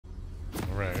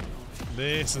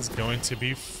This is going to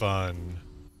be fun.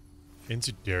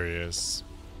 Into Darius.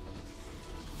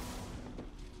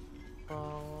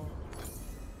 Well,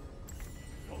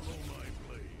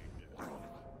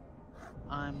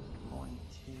 I'm going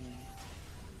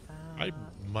to. I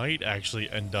might actually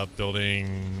end up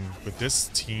building with this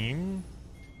team.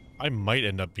 I might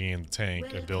end up being the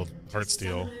tank and build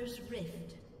Heartsteel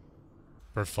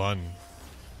for fun.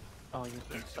 Oh, you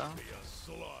think so?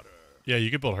 Yeah,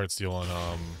 you could build Heartsteel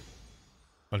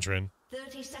on Trin.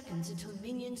 30 seconds until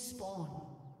minions spawn.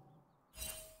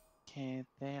 Okay,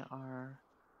 they are.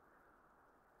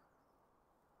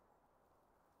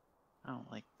 I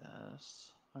don't like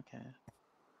this. Okay.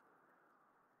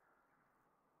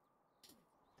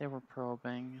 They were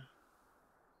probing.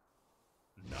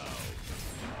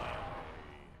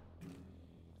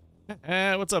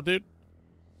 What's up, dude?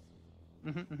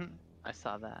 I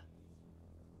saw that.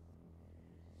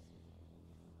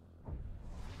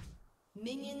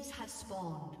 Minions have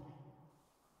spawned.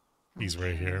 He's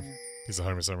right here. He's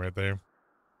 100% right there.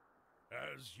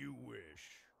 As you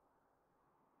wish.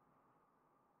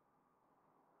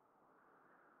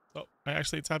 Oh, I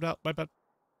actually tabbed out. My bad.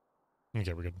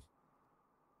 Okay, we're good.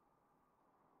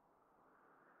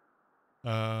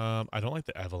 I don't like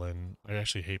the Evelyn. I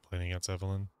actually hate playing against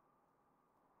Evelyn.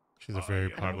 She's a very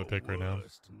popular pick right now.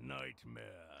 Nightmare.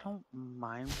 I don't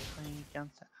mind playing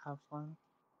against Evelyn.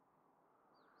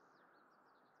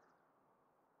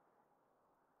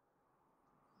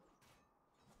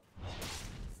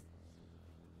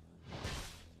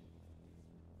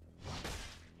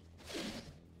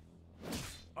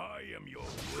 I am your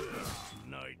worst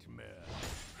nightmare.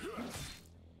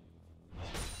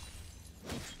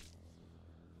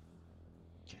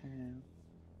 Okay.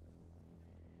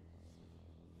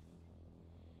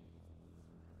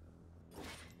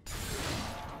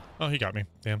 Oh, he got me.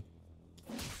 Damn.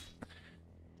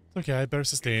 It's okay, I better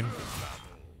sustain.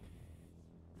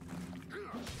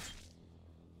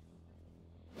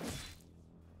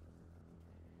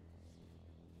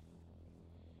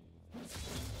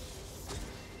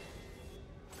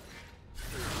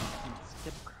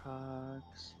 Skip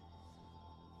Crocs.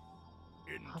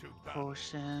 Into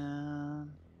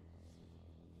Potion.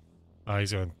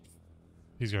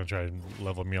 He's gonna try and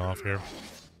level me off here.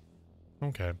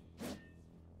 Okay.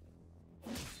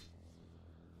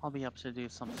 I'll be up to do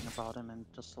something about him in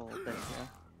just a little bit here.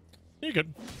 You're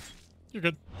good. You're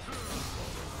good.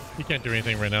 He can't do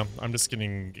anything right now. I'm just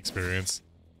getting experience.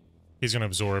 He's gonna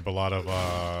absorb a lot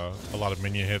of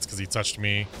minion hits because he touched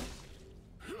me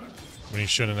when he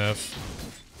shouldn't have.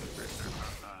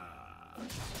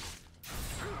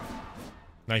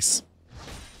 Nice.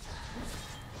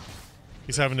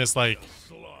 He's having this like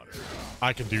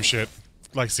I can do shit.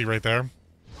 Like, see right there.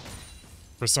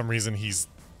 For some reason, he's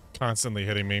constantly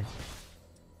hitting me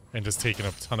and just taking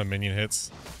a ton of minion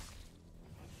hits.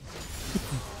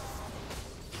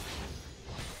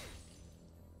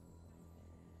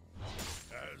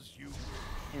 as you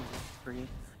Hey, free.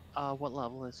 What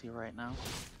level is he right now?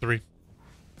 3.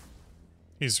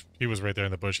 He was right there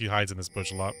in the bush. He hides in this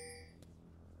bush a lot.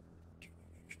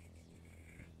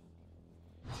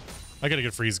 I got a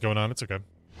good freeze going on. It's okay.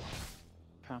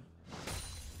 Okay.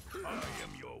 I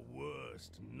am your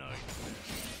worst nightmare.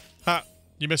 Ha!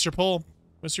 You missed your pull.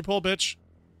 Missed your pull, bitch.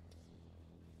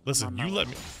 Listen,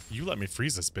 you let me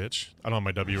freeze this bitch. I don't have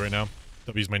my W right now.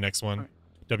 W's my next one.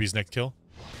 W's next kill.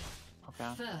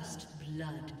 Okay. First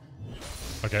blood.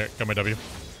 Okay, got my W.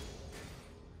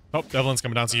 Oh, Evelyn's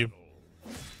coming down to you.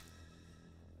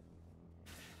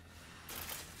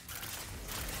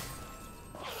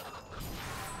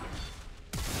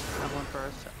 Evelyn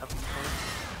first. Evelyn first.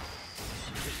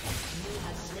 You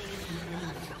have slain an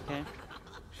enemy. Okay.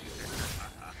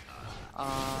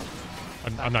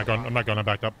 I'm not going. I'm not going. I'm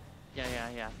backed up.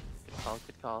 Yeah. Good call.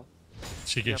 Good call.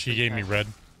 She Yep, gave me okay. red.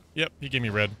 Yep, he gave me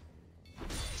red.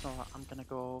 So I'm gonna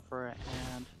go over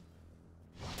and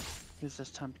use this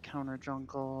time to counter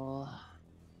jungle.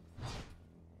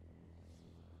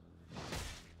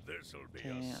 This'll be Okay,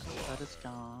 a that slaughter. is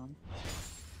gone.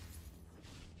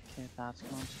 Okay, that's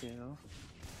gone too.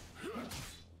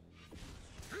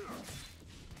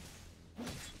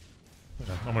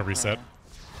 I'm gonna reset. Okay.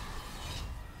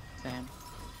 Same.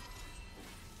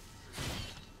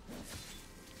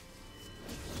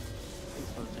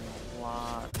 He's losing a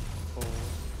lot of gold.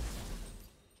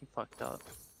 He fucked up.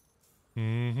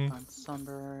 Mm-hmm. On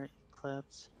Sunder,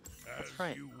 Eclipse. That's As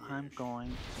right. you I'm wish.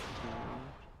 going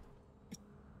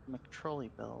to McTrolly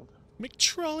build.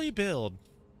 McTrolly build.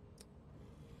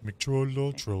 McTroll,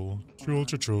 troll, troll,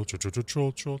 troll, troll, troll,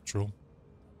 troll, troll, troll.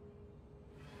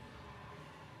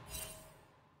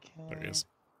 Okay. There he is.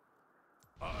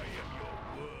 I am your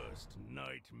worst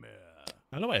nightmare. I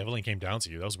don't know why Evelyn came down to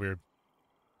you. That was weird.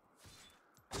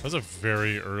 That was a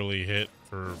very early hit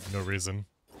for no reason.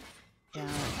 Yeah,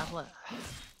 Evelyn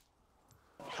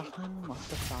must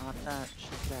have thought that she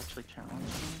could actually challenge me.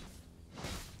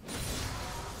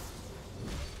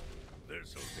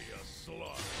 This'll be a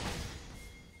slaughter.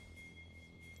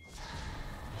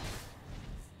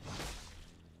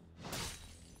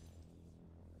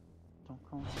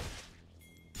 Don't go.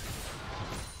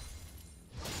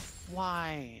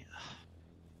 Why?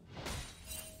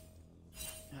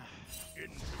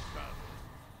 Into battle.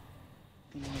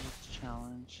 The next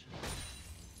challenge.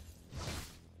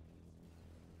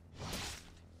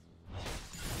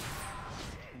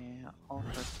 Okay, all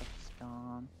her stuff is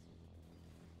gone.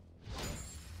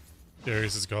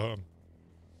 Darius is gone.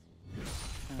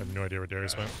 I have no idea where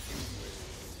Darius went.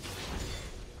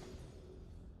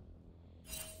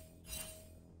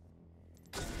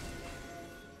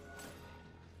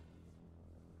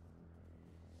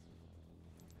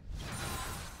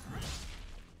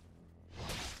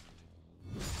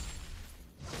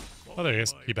 Oh, there he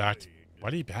is. He backed. Why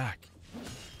did he back?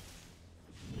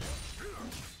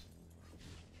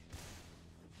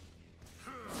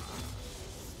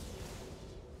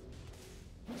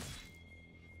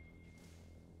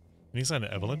 Can you sign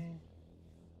to Evelyn?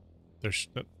 There's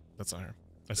that's not her.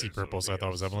 I see This'll purple, so I be thought it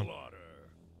a was Evelyn. slaughter.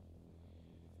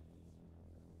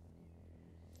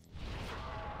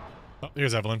 Oh,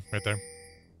 here's Evelyn, right there.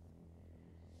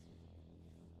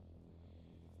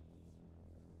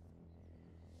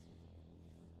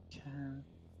 Okay.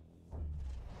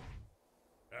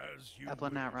 As you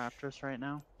Evelyn at wish. Raptors right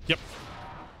now. Yep.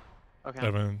 Okay.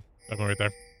 Evelyn right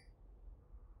there.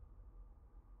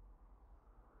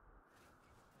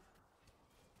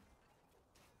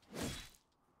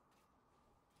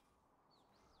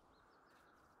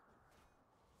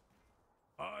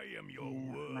 I am your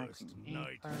Yeah, worst maxing E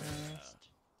nightmare. first.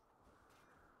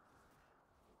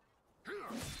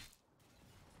 Yeah.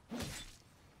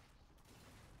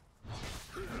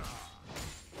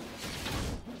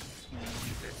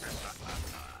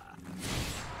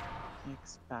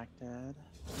 Expected.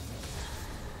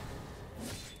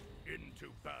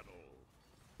 Into battle.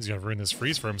 He's gonna ruin this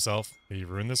freeze for himself. He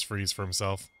ruined this freeze for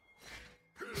himself.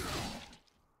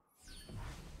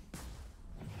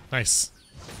 Nice.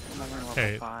 Another level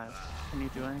Okay. 5. Can you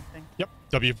do anything? Yep.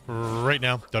 W right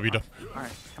now. W.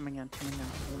 Alright, coming in, coming in,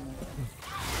 coming in.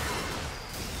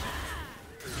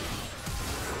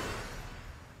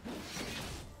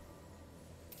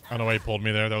 I don't know why he pulled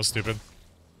me there. That was stupid.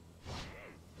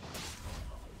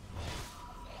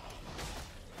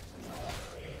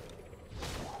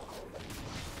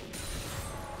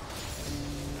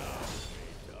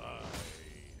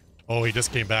 Oh, he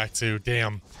just came back too.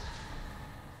 Damn.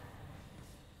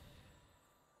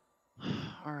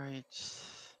 Alright.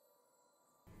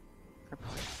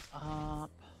 Up.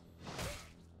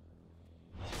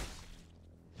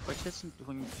 Twitch isn't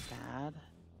doing bad.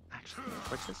 Actually,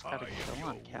 Twitch has got a kill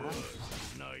on Cat.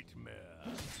 Worst nightmare.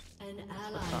 An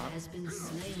ally has been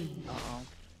slain. Uh-oh.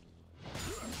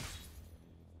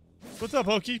 What's up,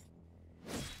 Hokey?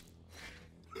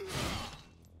 An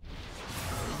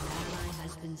ally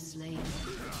has been slain.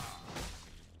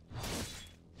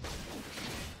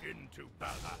 Into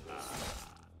battle.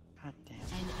 God damn.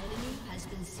 An enemy has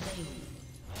been slain.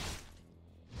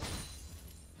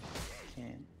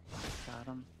 Okay. Got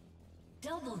him.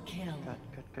 Double kill.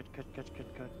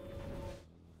 Good.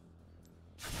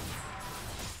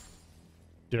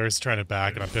 Darius is trying to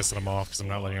back, and I'm pissing him off because I'm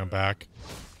not letting him back.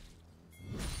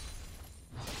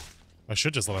 I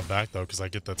should just let him back, though, because I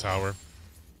get the tower.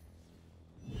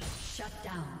 Shut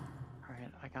down.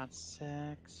 Alright, I got 6.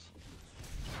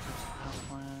 That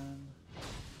one.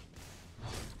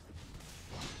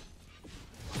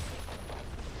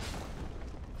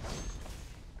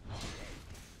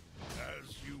 As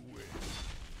you wish.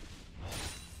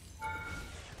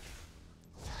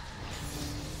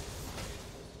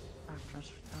 Raptors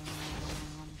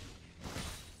down.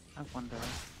 I wonder.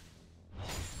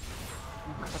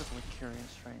 I'm incredibly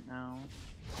curious right now.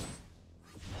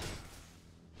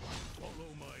 Follow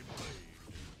my blade.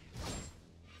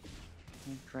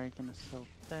 Dragon is still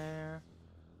there.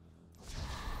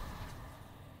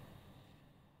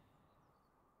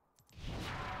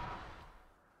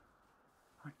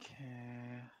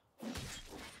 Okay.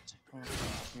 Take a look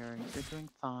here. You're doing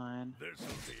fine. This'll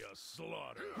be a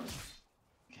slaughter.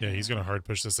 Yeah, he's going to hard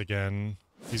push this again.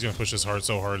 He's going to push this hard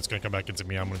so hard, it's going to come back into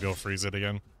me. I'm going to be able to freeze it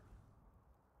again.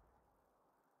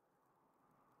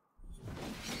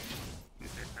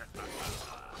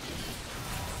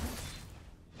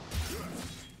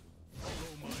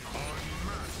 Follow my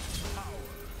unmatched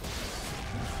power.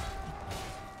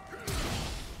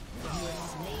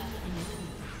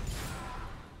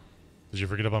 Did you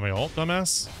forget about my ult,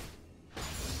 dumbass?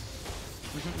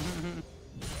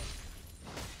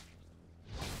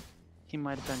 He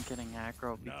might have been getting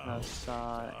aggro because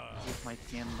he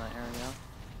might be in the area.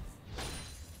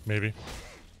 Maybe.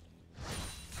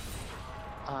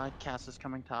 Cass is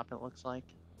coming top, it looks like.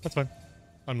 That's fine.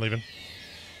 I'm leaving.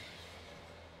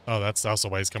 Oh, that's also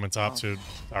why he's coming top to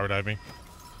tower dive me.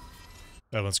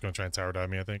 Evelyn's going to try and tower dive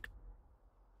me, I think.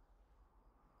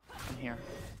 I'm here.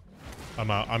 I'm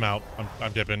out.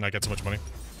 I'm dipping. I got so much money.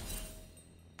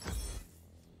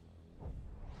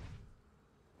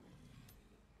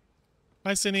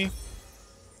 Hi, Cindy.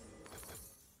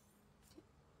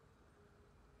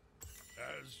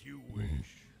 As you wish.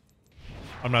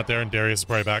 I'm not there, and Darius is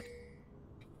probably back.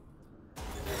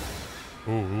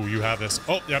 Ooh, you have this.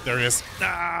 Oh, yep, there he is.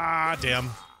 Ah, damn.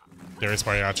 Darius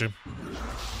probably got you.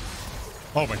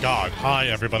 Oh my god. Hi,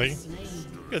 everybody.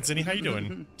 Good, Zinni. How you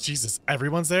doing? Jesus,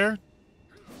 everyone's there?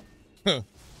 Huh.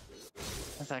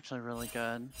 That's actually really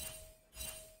good.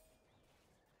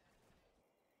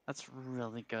 That's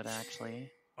really good,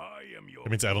 actually. I am your That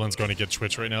means Evelyn's going to get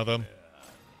Twitch right now, though.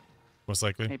 Most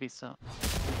likely. Maybe so.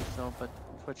 But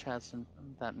Twitch has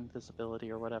that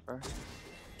invisibility or whatever.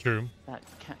 True. That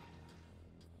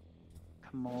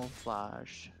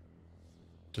camouflage.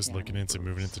 Just Yeah, looking into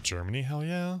moving into Germany? Hell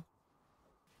yeah.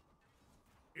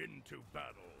 into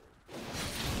battle.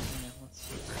 Yeah, let's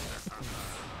see.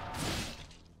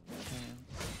 Okay.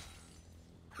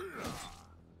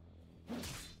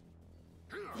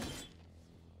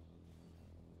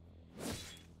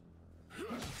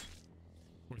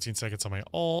 14 seconds on my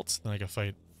ult, then I can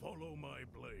fight. Follow my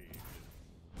blade.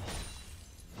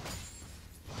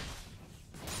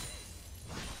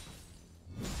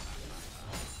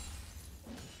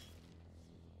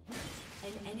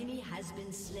 An enemy has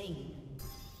been slain.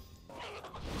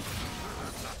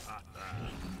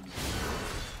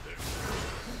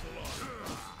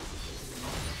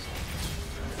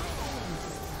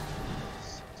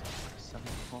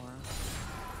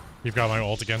 You've got my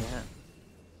ult again. Yeah.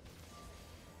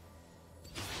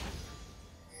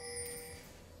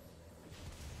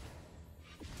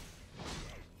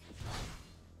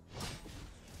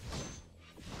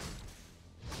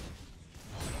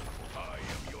 I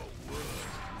am your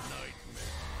worst nightmare.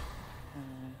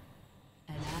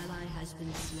 An ally has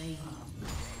been slain.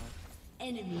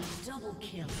 Enemy double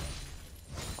kill.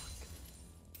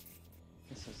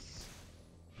 This is.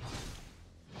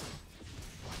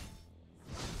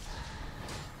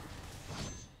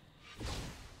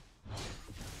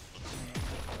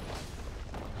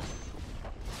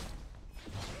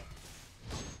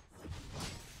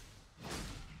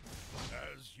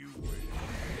 As you wish.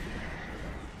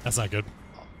 That's not good.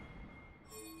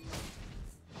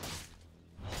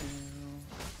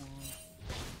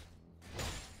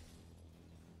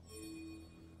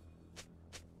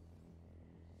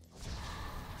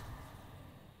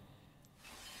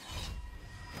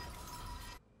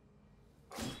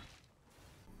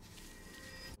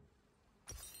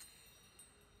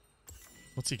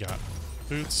 What's he got?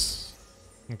 Boots?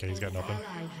 Okay, he's got nothing.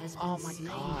 Ally has been Oh my slain.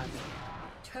 god.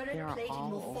 Turret They are plating will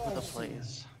all over fall the soon.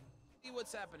 place. See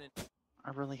what's happening. I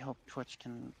really hope Twitch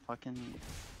can fucking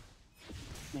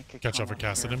make a Catch come over up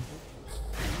casted here. him.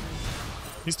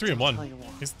 He's 3 and 1. Tell you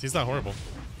what. He's not horrible.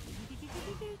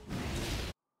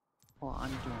 Well,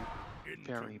 I'm doing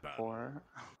Into very battle. poor.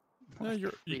 Yeah,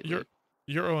 you're Really.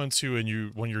 0 and 2,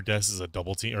 and when your death is a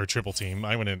double team or a triple team,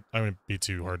 I wouldn't be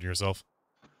too hard on yourself.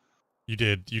 You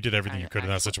did everything you could in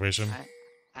that situation.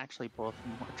 Actually, both of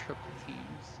them were triple teams.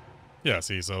 Yeah,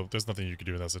 see, so there's nothing you could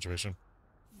do in that situation.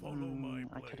 Follow my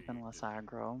I could have blade. been less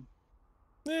aggro.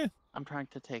 Eh, I'm trying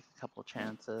to take a couple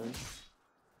chances.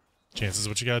 chances is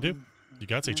what you gotta do. You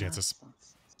gotta take Yeah, chances.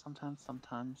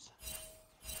 Sometimes.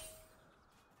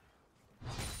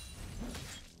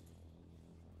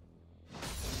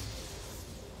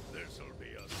 This'll be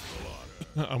a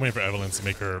slaughter. I'm waiting for Evelyn to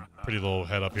make her pretty little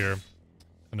head up here.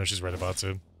 I know she's right about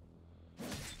to.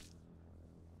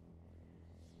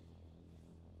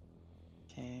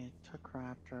 Okay, took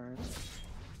raptors.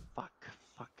 Fuck.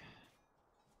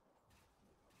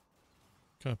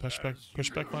 Kind of push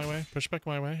back my way. Push back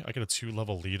my way. I got a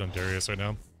 2-level lead on Darius right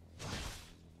now.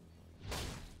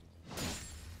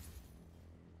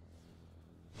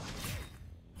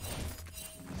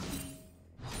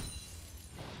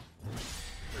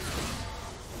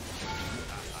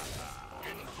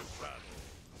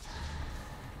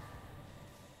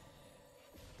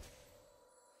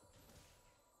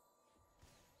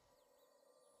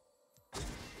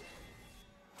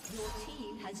 Your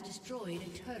team has destroyed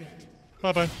a turret.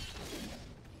 Bye-bye.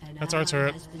 An That's our ally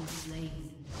turret. has been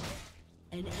slain.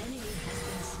 An enemy has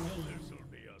been slain.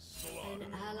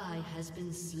 has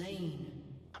been slain.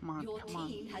 Come on, Your come on.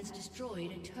 team has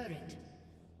destroyed a turret.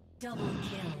 Double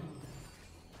kill.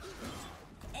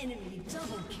 Enemy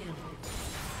double kill.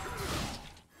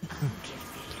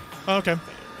 Oh, okay.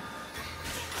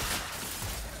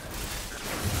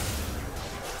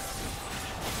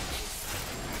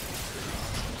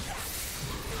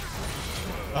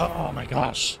 Oh my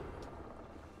gosh.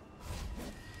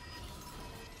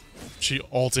 She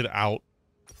ulted out.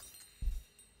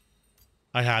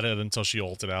 I had it until she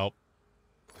ulted out.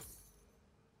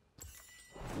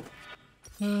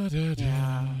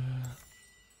 Yeah.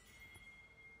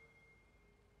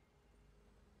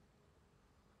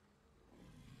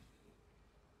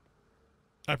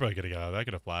 I probably could have got out of that. I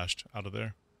could have flashed out of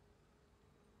there.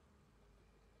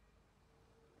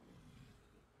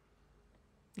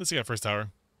 Let's see that first tower.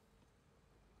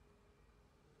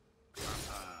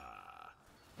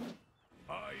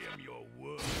 I am your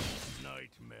worst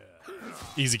nightmare.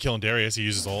 Easy killing Darius. He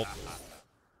uses ult.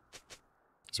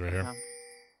 He's right here. Yeah.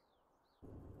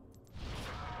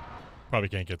 Probably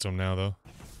can't get to him now, though.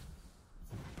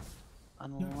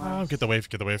 Unless... Oh, get the wave.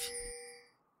 Get the wave.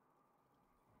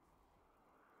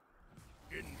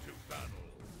 Into battle.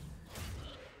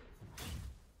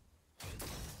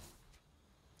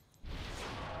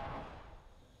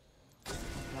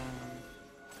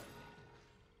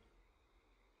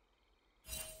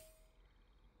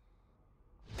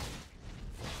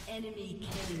 Enemy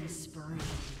killing spree.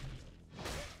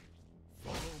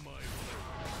 Follow my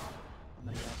Oh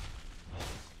my god.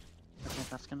 Okay,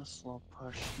 that's gonna slow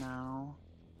push now.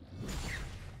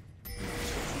 Next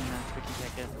we can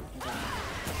take it. Yeah.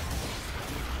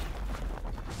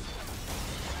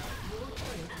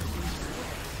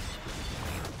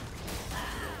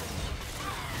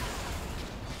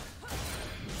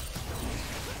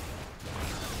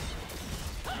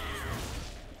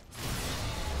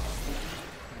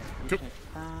 Cool. Take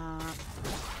that.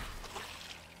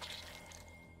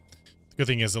 The good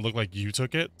thing is it looked like you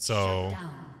took it, so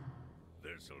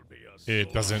This'll be a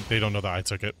it doesn't. They don't know that I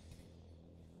took it.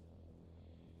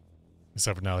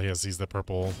 Except for now, he sees the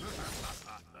purple.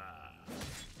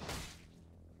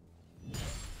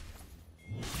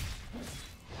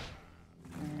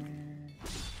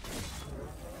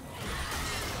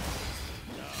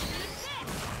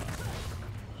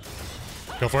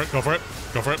 Go for it. Go for it.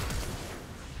 Go for it.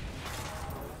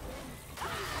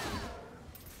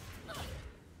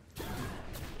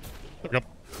 There we go.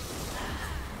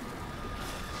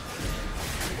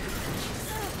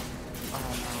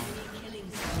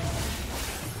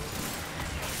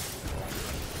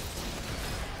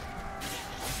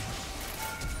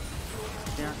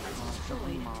 They're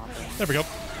constantly mobbing. There we go.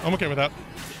 I'm okay with that.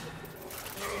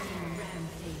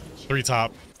 3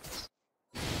 top.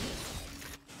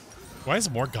 Why is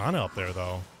Morgana up there,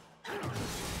 though?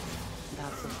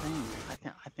 That's the thing.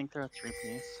 I think they're a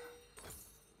 3-piece.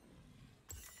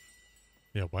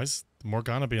 Yeah, why is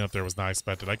Morgana being up there was not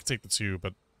expected. I could take the 2,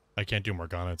 but I can't do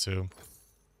Morgana 2.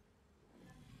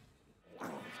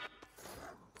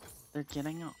 They're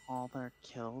getting all their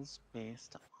kills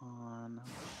based on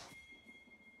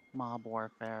mob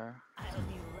warfare.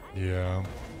 Yeah.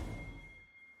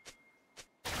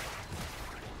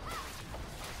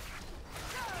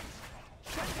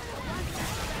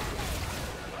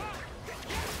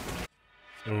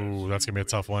 Ooh, that's gonna be a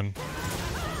tough one.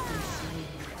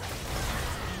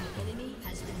 Enemy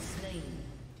has been slain.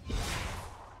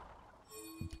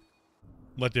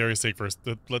 Let Darius take first.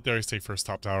 Let Darius take first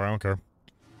top tower. I don't care.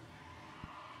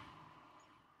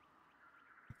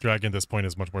 Dragon at this point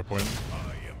is much more important.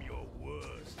 I am your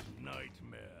worst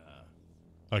nightmare.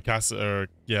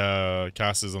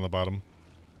 Cass is on the bottom.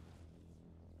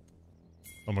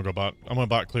 I'm gonna go bot. I'm gonna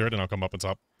bot clear it, and I'll come up and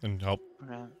top and help.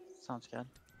 Okay, sounds good.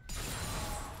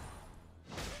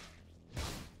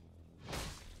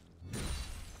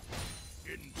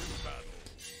 Into battle.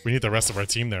 We need the rest of our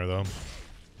team there, though.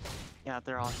 Yeah,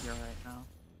 they're all here right now.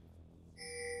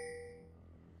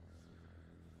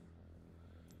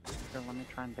 Here, let me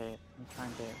try and bait. Let me try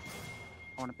and bait.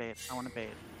 I want to bait. I want to bait.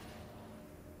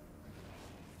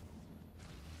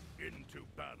 Into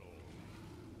battle.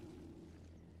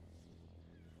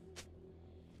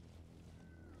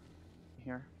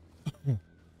 Here.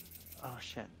 Oh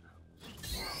shit.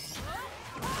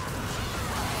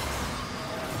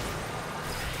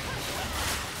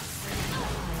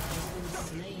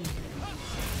 Slain.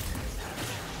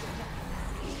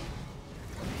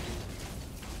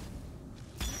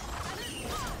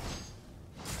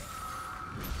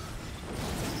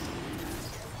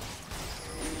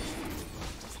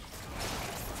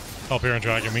 Help here on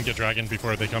Dragon. We can get Dragon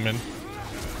before they come in.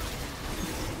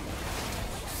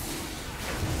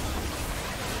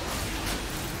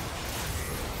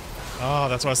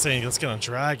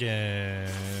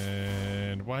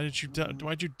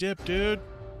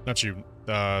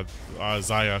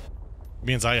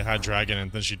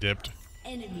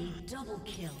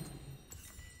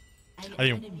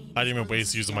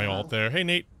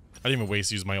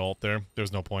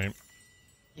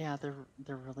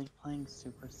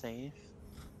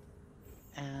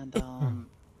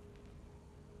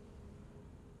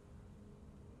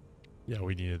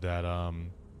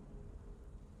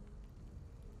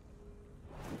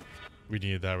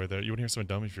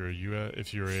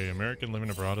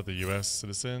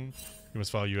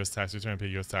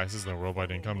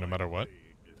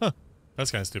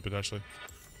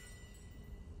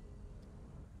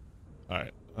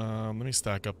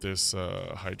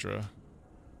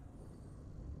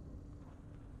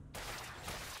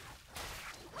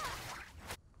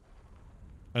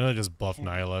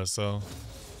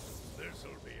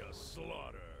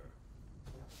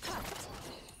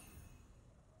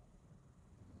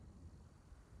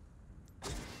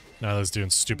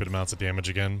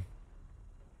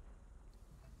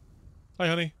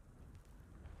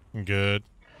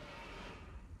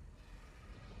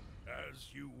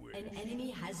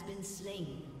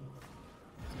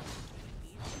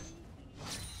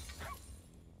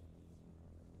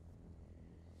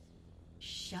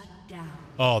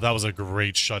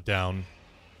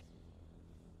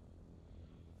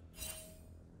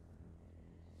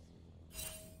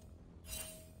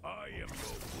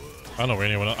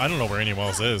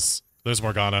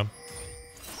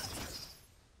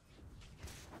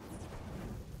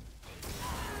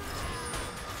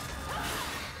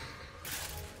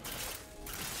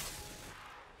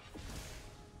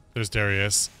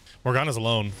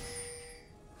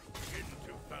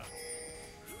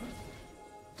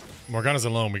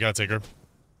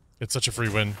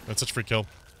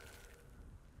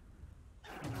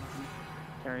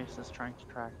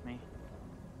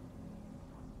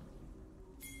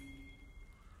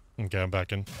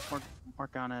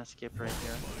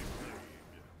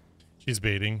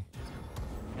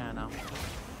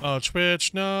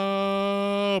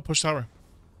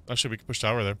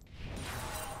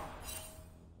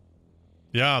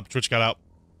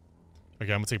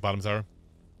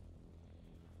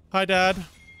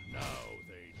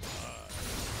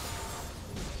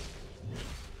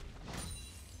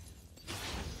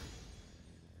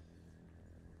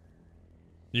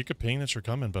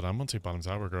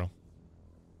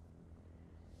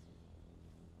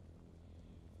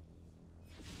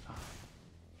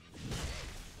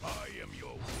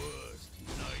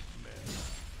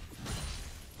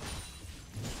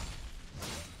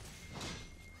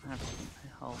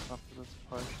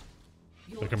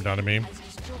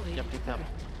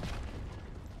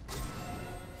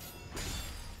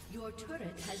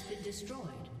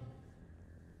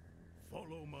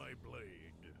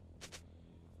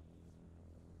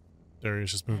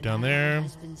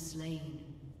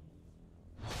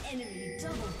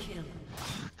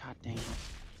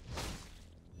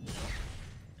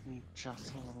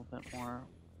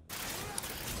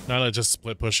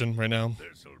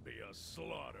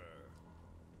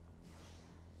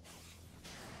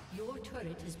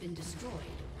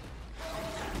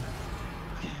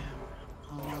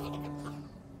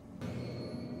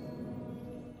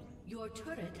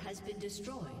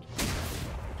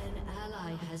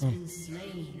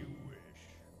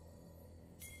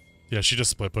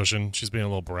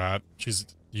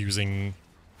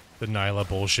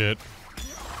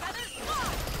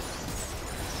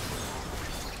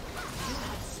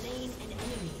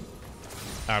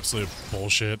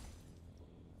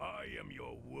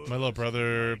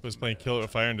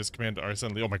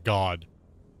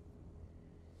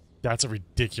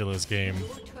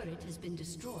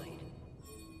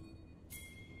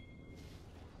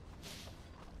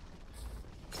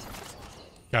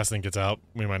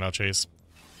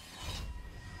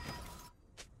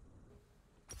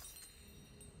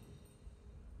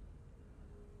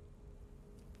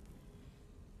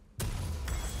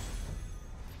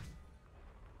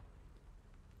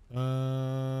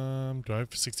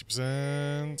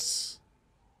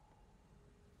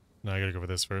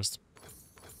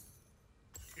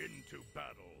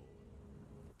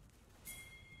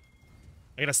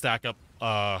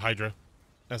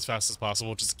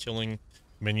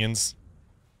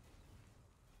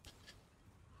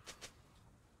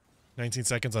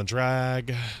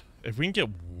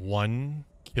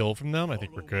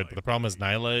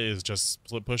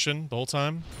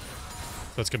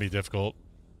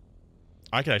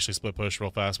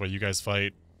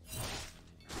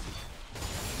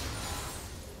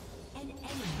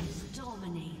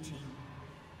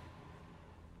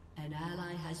 An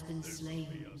ally has been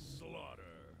slain. A slaughter.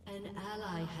 An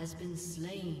ally has been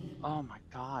slain. Oh my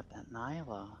god, that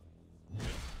Nilah.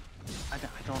 I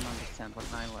don't understand what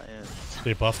Nilah is.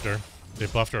 They buffed her. They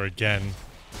buffed her again.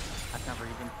 I've never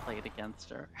even played against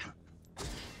her.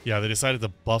 Yeah, they decided to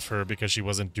buff her because she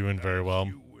wasn't doing very well.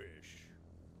 You wish.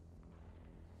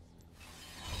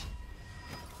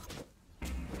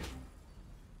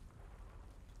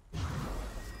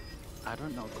 I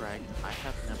don't know, Greg. I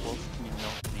have nipples. Can you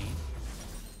milk me?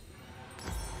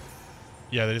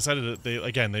 Yeah, they decided to,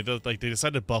 they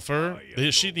decided to buff her.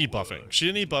 She didn't need buffing. She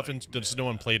didn't need buffing. Just no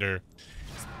one played her.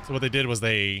 So what they did was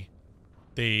they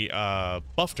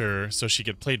buffed her so she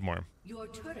get played more. Your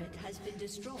turret has been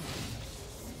destroyed.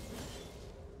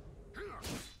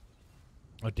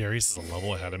 Oh, Darius is a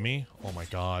level ahead of me. Oh my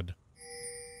god.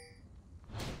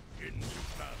 Into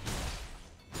battle.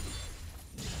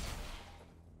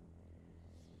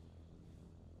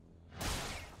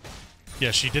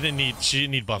 Yeah, she didn't need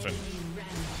buffing. Enemy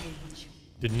rampage.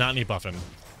 Did not need buffing.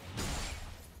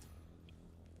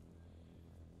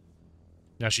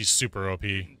 Now she's super OP.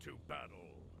 Into battle.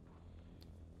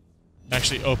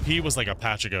 Actually, OP was like a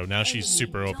patch ago. Now she's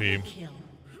super OP. Double kill.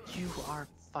 You are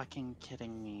fucking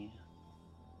kidding me.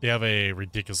 They have a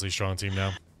ridiculously strong team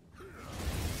now.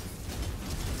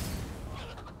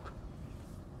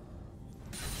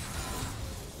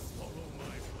 Follow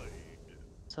my blade.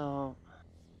 So,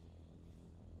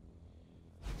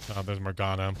 Oh, there's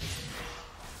Morgana.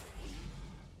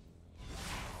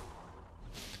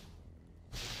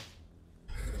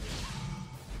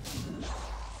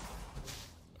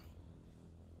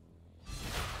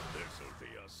 This'll be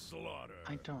a slaughter.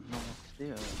 I don't know what to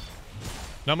do.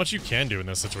 Not much you can do in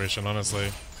this situation,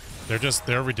 honestly.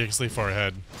 They're ridiculously far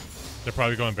ahead. They're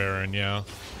probably going Baron, yeah.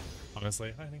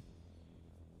 Honestly, hi, honey.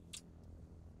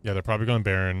 Yeah, they're probably going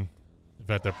Baron. In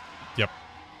fact, they're, yep.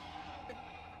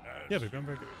 Yeah, baby, I'm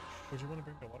very good. Would you want to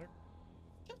bring the water?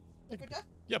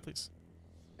 Yeah, please.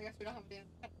 I guess we don't have a damn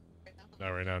right now.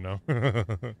 Not right now,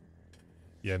 no.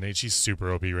 Yeah, Nate, she's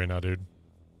super OP right now, dude.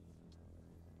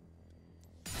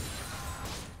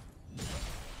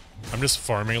 I'm just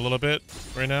farming a little bit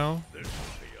right now. This'll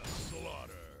be a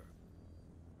slaughter.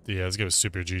 Yeah, let's go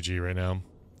super GG right now.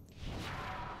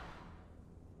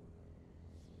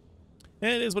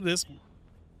 And it is what it is.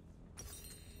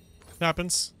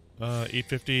 Happens.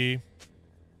 850.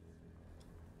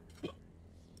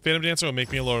 Phantom Dancer will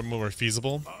make me a little more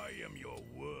feasible. I am your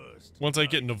worst. Once I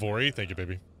get Navori, thank you,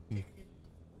 baby.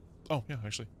 Oh, yeah,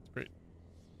 actually. Great.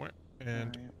 Wah,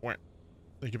 and wah.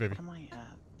 Thank you, baby. What am I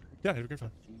at? Yeah, have a great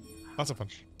fun. Lots of fun.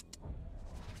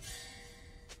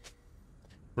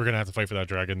 We're gonna have to fight for that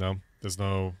dragon, though. There's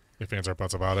no ifs, ands, or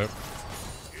buts about it.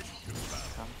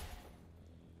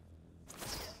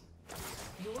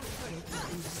 Your turret has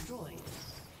been destroyed.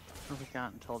 What we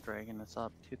got until Dragon is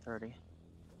up? 2:30.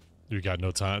 You got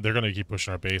no time. They're gonna keep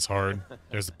pushing our base hard.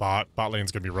 There's the bot. Bot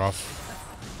lane's gonna be rough.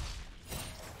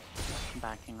 I'm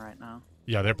backing right now.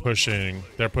 Yeah, they're pushing.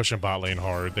 They're pushing bot lane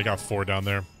hard. They got 4 down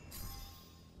there.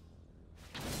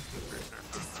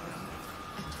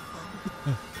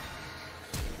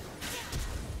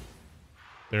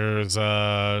 There's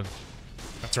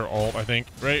that's her ult, I think,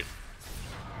 right?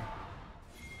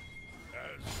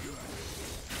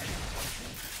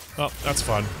 Oh, that's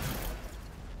fun.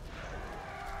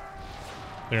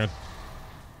 They're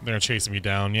gonna chase me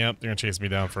down. Yep, they're gonna chase me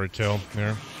down for a kill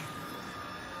there.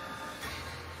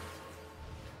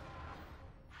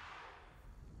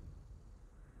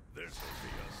 This'll be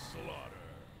a slaughter.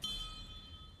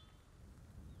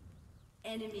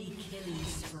 Enemy killing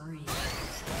spree.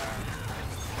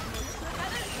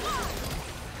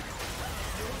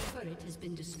 Your turret has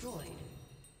been destroyed.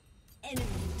 Enemy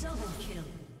double kill.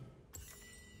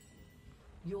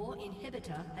 Your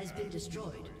inhibitor has been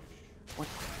destroyed. What?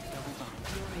 Hold on.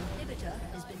 Your inhibitor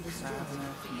has been destroyed.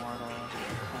 Ravenous, Mortal.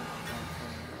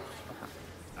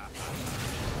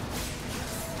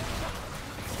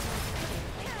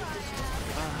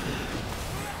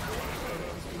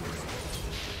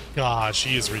 God,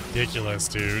 she is ridiculous,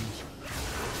 dude.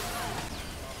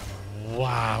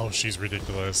 Wow, she's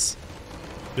ridiculous.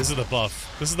 This is the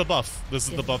buff. This is the buff. This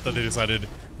is the buff that they decided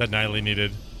that Nilah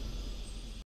needed.